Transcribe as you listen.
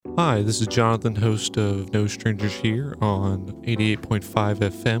Hi, this is Jonathan, host of No Strangers Here on 88.5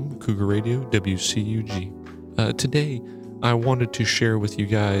 FM, Cougar Radio, WCUG. Today, I wanted to share with you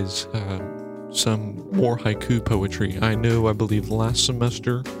guys some more haiku poetry. I believe last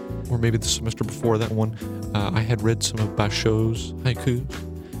semester, or maybe the semester before that one, I had read some of Basho's haikus,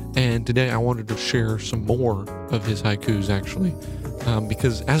 and today I wanted to share some more of his haikus, actually,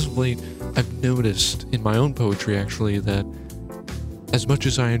 because as of late, I've noticed in my own poetry, actually, that as much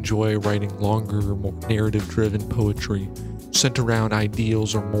as I enjoy writing longer, more narrative-driven poetry, centered around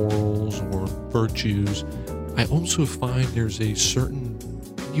ideals or morals or virtues, I also find there's a certain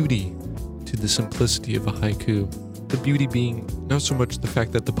beauty to the simplicity of a haiku. The beauty being not so much the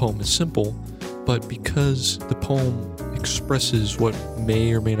fact that the poem is simple, but because the poem expresses what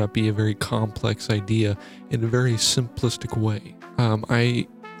may or may not be a very complex idea in a very simplistic way. I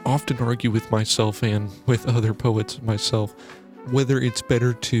often argue with myself and with other poets myself whether it's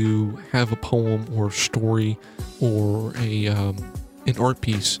better to have a poem or story or an art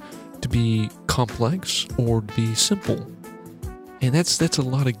piece to be complex or to be simple. And that's a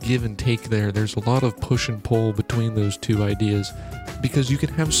lot of give and take there. There's a lot of push and pull between those two ideas, because you can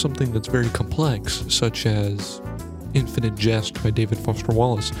have something that's very complex, such as Infinite Jest by David Foster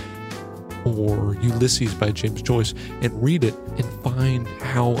Wallace or Ulysses by James Joyce, and read it and find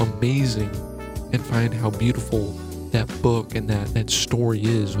how amazing and find how beautiful that book and that story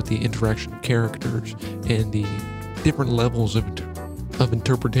is, with the interaction of characters and the different levels of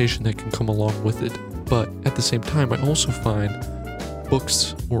interpretation that can come along with it. But at the same time, I also find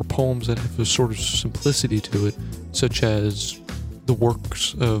books or poems that have a sort of simplicity to it, such as the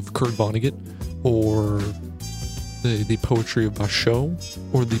works of Kurt Vonnegut, or the poetry of Basho,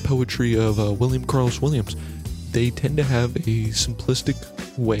 or the poetry of William Carlos Williams. They tend to have a simplistic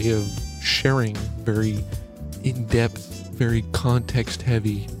way of sharing very in-depth, very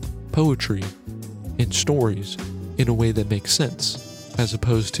context-heavy poetry and stories in a way that makes sense, as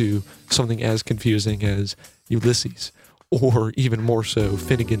opposed to something as confusing as Ulysses, or even more so,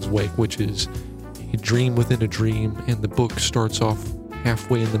 Finnegan's Wake, which is a dream within a dream, and the book starts off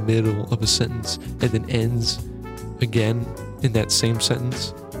halfway in the middle of a sentence and then ends again in that same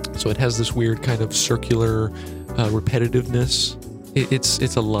sentence. So it has this weird kind of circular repetitiveness.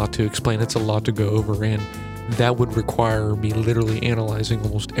 It's a lot to explain, it's a lot to go over, and that would require me literally analyzing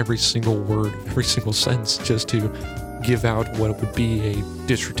almost every single word, every single sentence, just to give out what would be a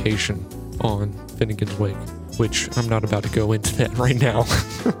dissertation on Finnegan's Wake, which I'm not about to go into that right now.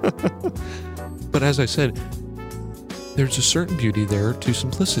 But as I said, there's a certain beauty there to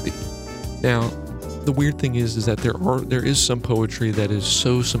simplicity. Now, the weird thing is that there is some poetry that is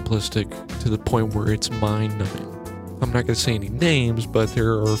so simplistic to the point where it's mind-numbing. I'm not going to say any names, but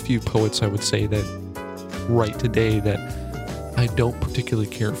there are a few poets I would say that write today that I don't particularly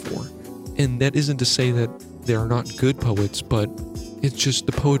care for. And that isn't to say that they are not good poets, but it's just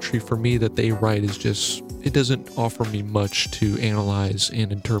the poetry for me that they write is just, it doesn't offer me much to analyze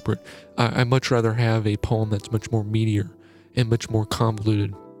and interpret. I much rather have a poem that's much more meatier and much more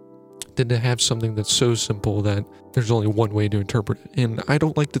convoluted than to have something that's so simple that there's only one way to interpret it. And I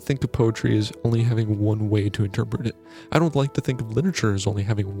don't like to think of poetry as only having one way to interpret it. I don't like to think of literature as only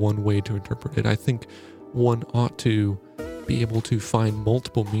having one way to interpret it. I think one ought to be able to find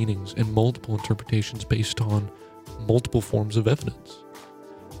multiple meanings and multiple interpretations based on multiple forms of evidence.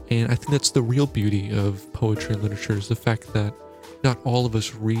 And I think that's the real beauty of poetry and literature, is the fact that not all of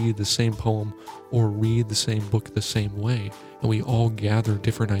us read the same poem or read the same book the same way, and we all gather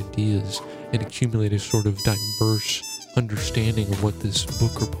different ideas and accumulate a sort of diverse understanding of what this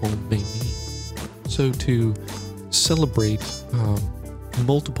book or poem may mean. So to celebrate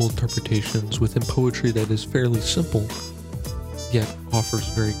multiple interpretations within poetry that is fairly simple, yet offers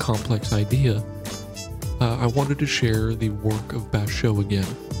a very complex idea, I wanted to share the work of Basho again.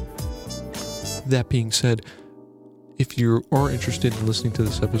 That being said, if you are interested in listening to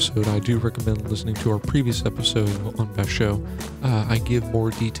this episode, I do recommend listening to our previous episode on Basho. I give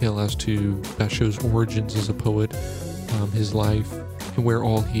more detail as to Basho's origins as a poet, his life, and where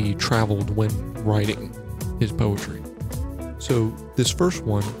all he traveled when writing his poetry. So this first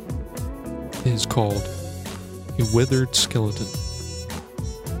one is called A Weathered Skeleton.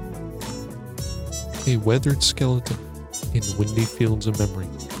 A weathered skeleton in windy fields of memory,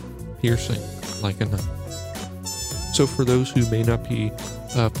 piercing like a knife. So for those who may not be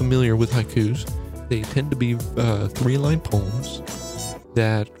familiar with haikus, they tend to be 3-line poems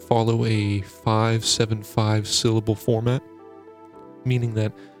that follow a 5-7-5 syllable format, meaning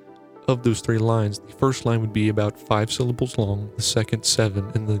that of those 3 lines, the first line would be about 5 syllables long, the second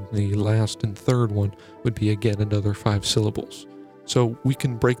 7, and then the last and third one would be again another 5 syllables. So we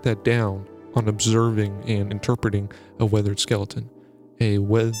can break that down on observing and interpreting a weathered skeleton. A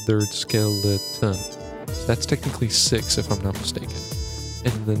weathered skeleton. So that's technically 6 if I'm not mistaken.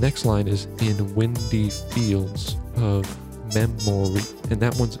 And the next line is in windy fields of memory, and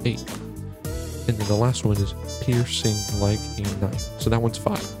that one's 8. And then the last one is piercing like a knife. So that one's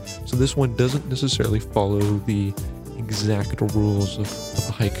 5. So this one doesn't necessarily follow the exact rules of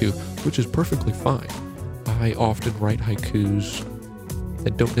a haiku, which is perfectly fine. I often write haikus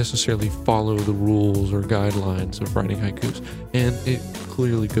that don't necessarily follow the rules or guidelines of writing haikus, and it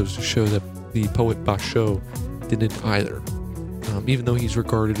clearly goes to show that the poet Basho didn't either. Even though he's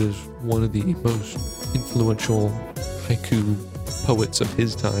regarded as one of the most influential haiku poets of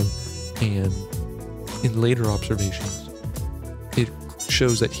his time, and in later observations, it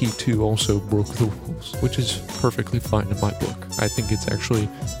shows that he too also broke the rules, which is perfectly fine in my book. I think it's actually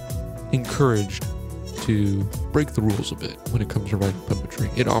encouraged to break the rules a bit when it comes to writing poetry.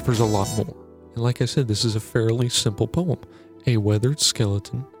 It offers a lot more. And like I said, this is a fairly simple poem. A weathered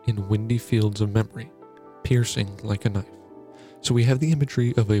skeleton in windy fields of memory, piercing like a knife. So we have the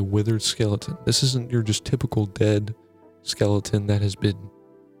imagery of a withered skeleton. This isn't your just typical dead skeleton that has been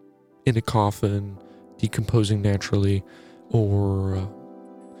in a coffin, decomposing naturally, or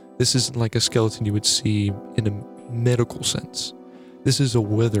this isn't like a skeleton you would see in a medical sense. This is a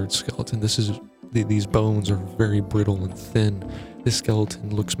withered skeleton. These bones are very brittle and thin. This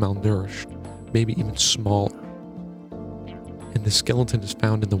skeleton looks malnourished, maybe even smaller. And the skeleton is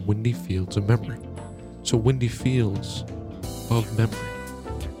found in the windy fields of memory. So windy fields of memory.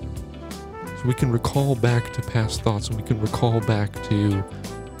 So we can recall back to past thoughts, and we can recall back to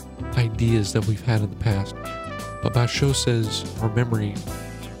ideas that we've had in the past. But Basho says our memory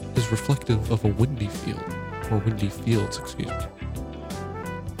is reflective of a windy field, or windy fields, excuse me.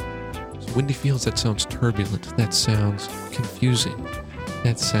 So windy fields, that sounds turbulent, that sounds confusing,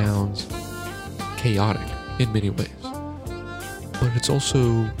 that sounds chaotic in many ways. But it's also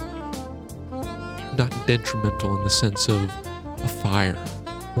not detrimental in the sense of a fire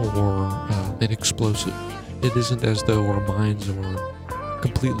or an explosive. It isn't as though our minds are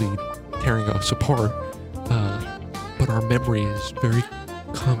completely tearing us apart, but our memory is very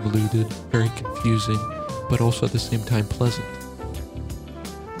convoluted, very confusing, but also at the same time pleasant.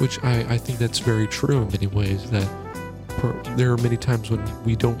 Which I think that's very true in many ways, that there are many times when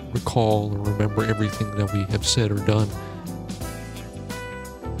we don't recall or remember everything that we have said or done,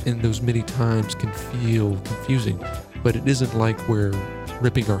 and those many times can feel confusing, but it isn't like we're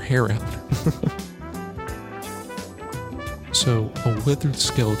ripping our hair out. So, a withered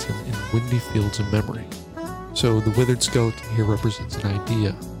skeleton in windy fields of memory. So, the withered skeleton here represents an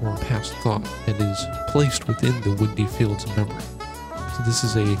idea or a past thought that is placed within the windy fields of memory. So, this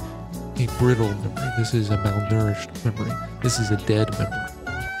is a brittle memory. This is a malnourished memory. This is a dead memory.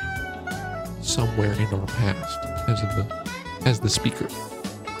 Somewhere in our past, as the speaker.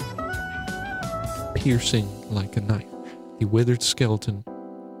 Piercing like a knife. The withered skeleton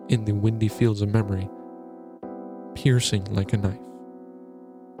in the windy fields of memory, piercing like a knife.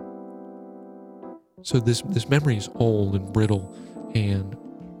 So this memory is old and brittle and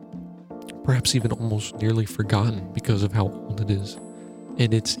perhaps even almost nearly forgotten because of how old it is.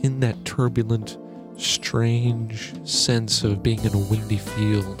 And it's in that turbulent, strange sense of being in a windy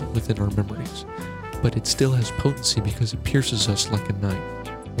field within our memories. But it still has potency because it pierces us like a knife.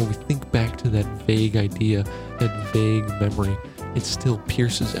 When we think back to that vague idea, that vague memory, it still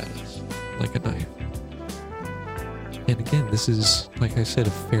pierces at us like a knife. And again, this is, like I said, a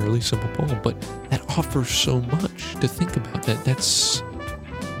fairly simple poem, but that offers so much to think about. That's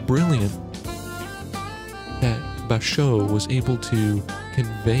brilliant that Basho was able to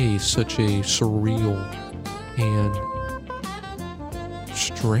convey such a surreal and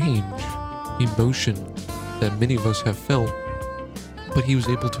strange emotion that many of us have felt, but he was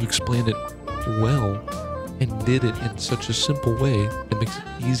able to explain it well and did it in such a simple way that makes it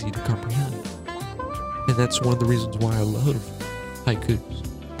easy to comprehend. And that's one of the reasons why I love haikus,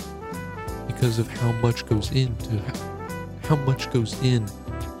 because of how much goes into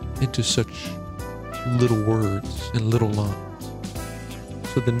such little words and little lines.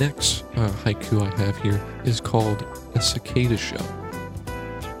 So the next haiku I have here is called A Cicada Shell.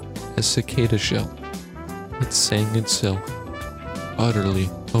 A cicada shell. It sang itself utterly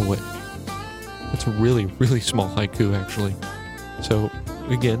away. It's a really, really small haiku, actually. So,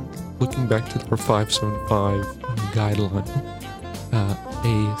 again, looking back to our 575 guideline,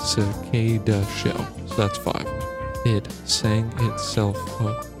 a cicada shell. So that's 5. It sang itself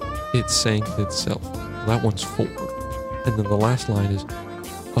up. It sang itself. That one's 4. And then the last line is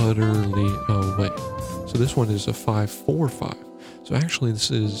utterly away. So this one is a 5-4-5. So actually,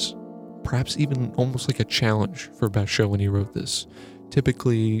 this is perhaps even almost like a challenge for Basho when he wrote this.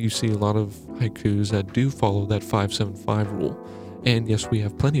 Typically, you see a lot of haikus that do follow that 5-7-5 rule. And yes, we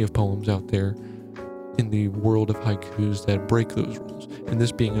have plenty of poems out there in the world of haikus that break those rules, and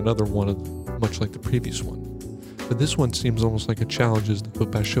this being another one of them, much like the previous one. But this one seems almost like a challenge, as though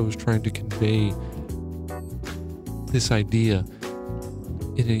Basho is trying to convey this idea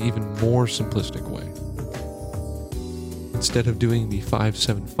in an even more simplistic way. Instead of doing the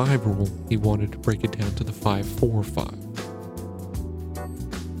 5-7-5 rule, he wanted to break it down to the 5-4-5.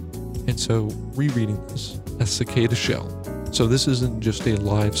 And so, rereading this, a cicada shell. So this isn't just a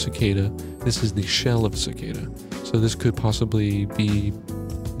live cicada, this is the shell of a cicada. So this could possibly be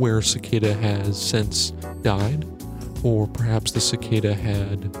where a cicada has since died, or perhaps the cicada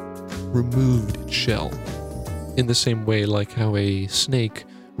had removed its shell. In the same way like how a snake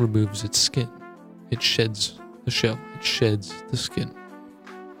removes its skin. It sheds the shell, it sheds the skin.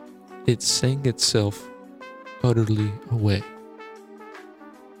 It sang itself utterly away.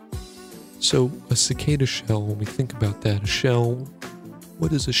 So a cicada shell, when we think about that, a shell,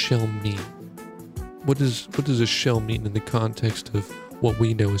 what does a shell mean? What does a shell mean in the context of what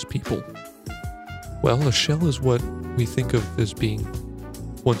we know as people? Well, a shell is what we think of as being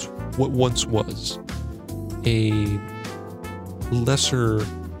what once was a lesser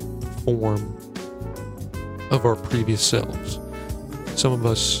form of our previous selves. Some of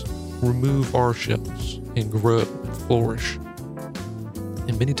us remove our shells and grow and flourish,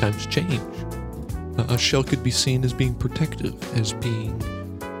 and many times change. A shell could be seen as being protective, as being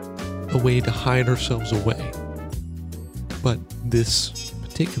a way to hide ourselves away. But this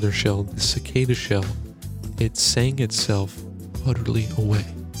particular shell, the cicada shell, it sang itself utterly away.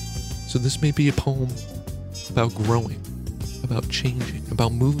 So this may be a poem about growing, about changing,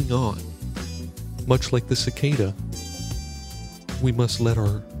 about moving on. Much like the cicada, we must let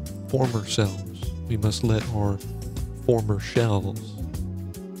our former selves, we must let our former shells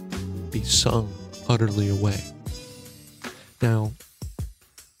be sung utterly away. Now,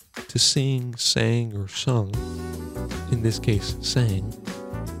 to sing, sang, or sung, in this case sang,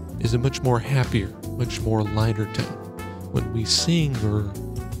 is a much more happier, much more lighter tone. When we sing, or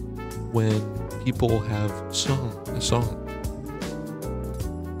when people have sung a song,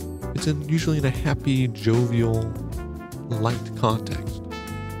 it's usually in a happy, jovial, light context.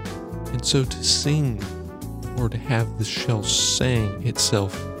 And so to sing, or to have the shell sang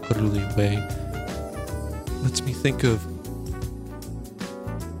itself utterly away, lets me think of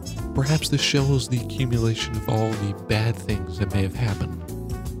perhaps the shell is the accumulation of all the bad things that may have happened,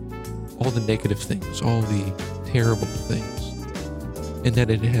 all the negative things, all the terrible things, and that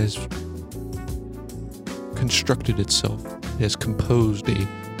it has constructed itself, it has composed a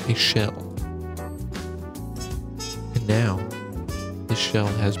shell. And now, the shell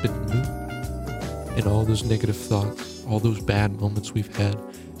has been removed, and all those negative thoughts, all those bad moments we've had,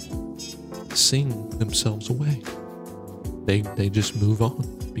 sing themselves away. They just move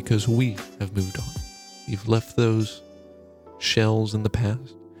on, because we have moved on. We've left those shells in the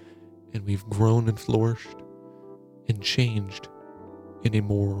past, and we've grown and flourished and changed in a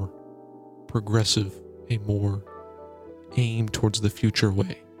more progressive, a more aimed towards the future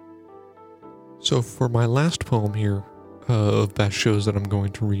way. So for my last poem here of Basho's that I'm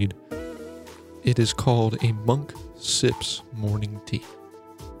going to read, it is called A Monk Sips Morning Tea.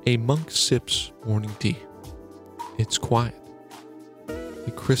 A monk sips morning tea. It's quiet.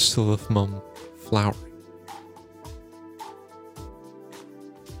 The chrysanthemum flowering.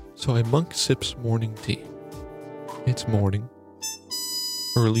 So a monk sips morning tea. It's morning.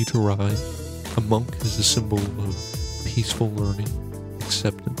 Early to rise. A monk is a symbol of peaceful learning,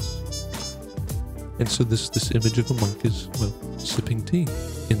 acceptance. And so this image of a monk is, well, sipping tea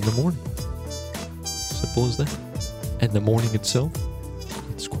in the morning. Simple as that. And the morning itself,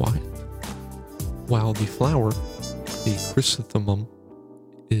 it's quiet. While the flower, the chrysanthemum,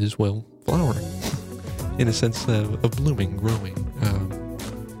 is, well, flowering. In a sense of blooming, growing,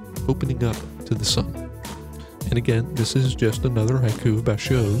 opening up to the sun. And again, this is just another haiku of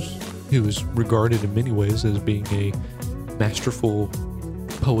Basho's, who is regarded in many ways as being a masterful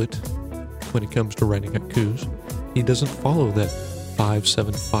poet when it comes to writing haikus. He doesn't follow that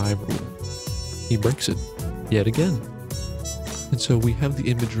 5-7-5 rule. He breaks it yet again. And so we have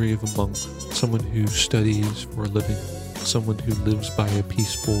the imagery of a monk, someone who studies for a living, someone who lives by a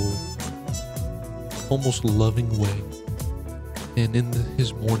peaceful, almost loving way. And in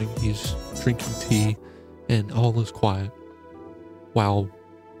his morning, he's drinking tea, and all is quiet, while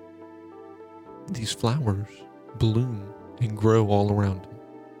these flowers bloom and grow all around him.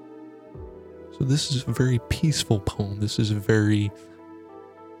 So So this is a very peaceful poem. This is a very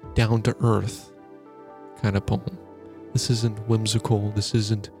down-to-earth kind of poem. This isn't whimsical. This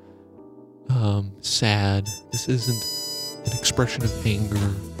isn't sad. This isn't an expression of anger.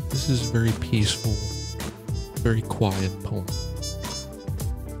 This is a very peaceful, very quiet poem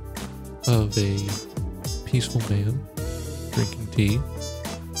of a peaceful man drinking tea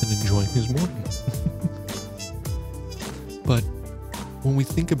and enjoying his morning. But when we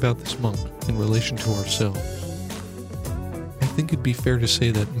think about this monk in relation to ourselves, I think it'd be fair to say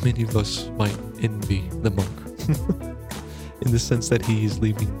that many of us might envy the monk in the sense that he's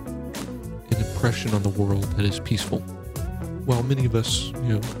leaving an impression on the world that is peaceful. While many of us,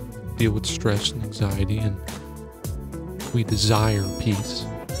 deal with stress and anxiety and we desire peace,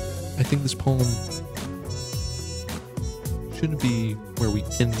 I think this poem shouldn't be where we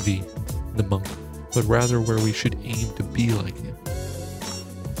envy the monk, but rather where we should aim to be like him.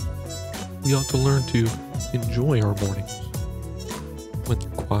 We ought to learn to enjoy our mornings when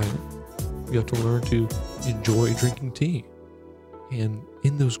they're quiet. We ought to learn to enjoy drinking tea. And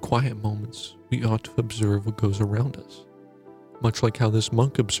in those quiet moments, we ought to observe what goes around us. Much like how this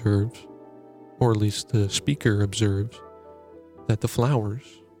monk observes, or at least the speaker observes, that the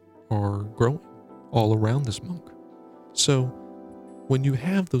flowers are growing all around this monk. So when you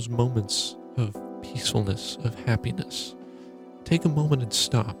have those moments of peacefulness, of happiness, take a moment and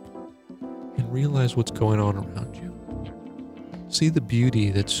stop and realize what's going on around you. See the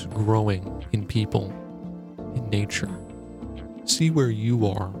beauty that's growing in people, in nature. See where you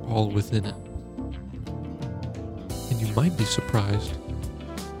are all within it. And you might be surprised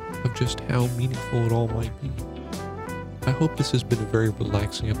of just how meaningful it all might be. I hope this has been a very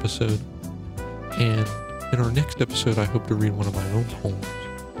relaxing episode, and in our next episode I hope to read one of my own poems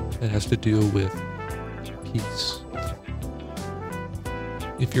that has to deal with peace.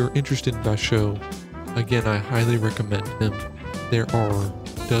 If you're interested in Basho, again, I highly recommend him. There are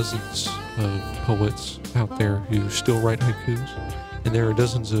dozens of poets out there who still write haikus, and there are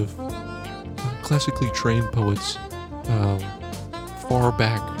dozens of classically trained poets far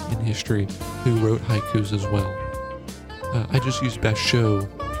back in history who wrote haikus as well. I just used Basho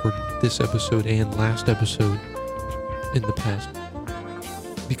for this episode and last episode in the past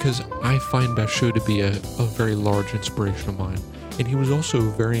because I find Basho to be a very large inspiration of mine. And he was also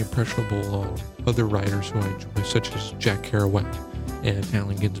very impressionable on other writers who I enjoy, such as Jack Kerouac and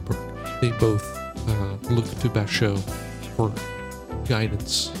Allen Ginsberg. They both looked to Basho for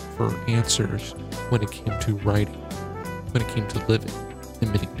guidance, for answers when it came to writing, when it came to living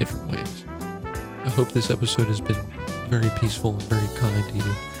in many different ways. I hope this episode has been very peaceful and very kind to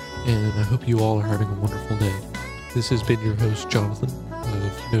you, and I hope you all are having a wonderful day. This has been your host, Jonathan,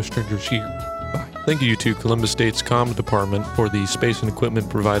 of No Strangers Here. Bye. Thank you to Columbus State's Comm Department for the space and equipment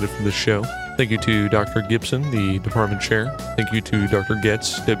provided for this show. Thank you to Dr. Gibson, the department chair. Thank you to Dr.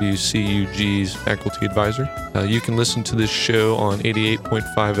 Getz, WCUG's faculty advisor. You can listen to this show on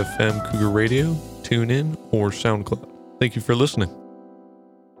 88.5 FM Cougar Radio, TuneIn, or SoundCloud. Thank you for listening.